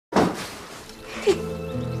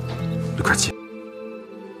Lucrezia.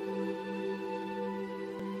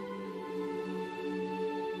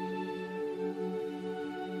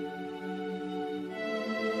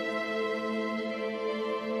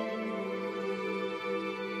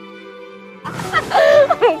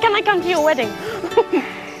 Can I come to your wedding?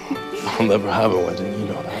 I'll never have a wedding, you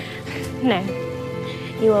know that. No.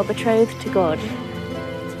 You are betrothed to God.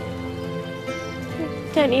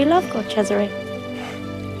 Don't you love God, Cesare?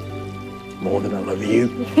 More than I love you.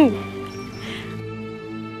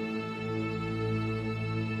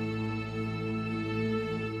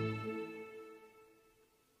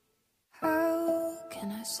 How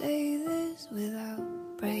can I say this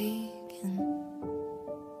without breaking?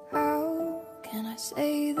 How can I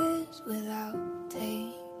say this without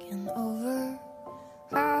taking over?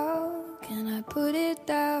 How can I put it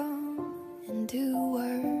down into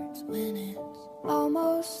words when it's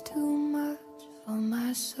almost too much for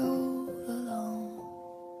my soul alone?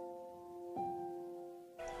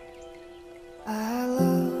 I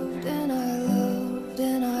loved and I loved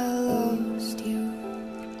and I lost you.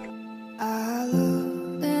 I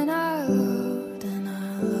loved and I loved and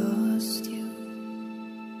I lost you.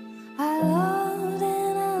 I loved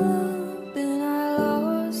and I loved and I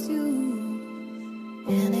lost you.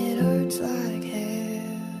 And it hurts like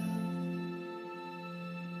hell.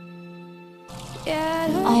 Yeah,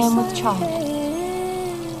 it hurts I am with like child.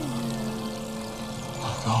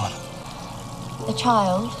 Oh, God. The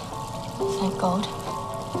child, thank God,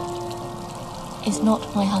 is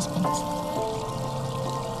not my husband's.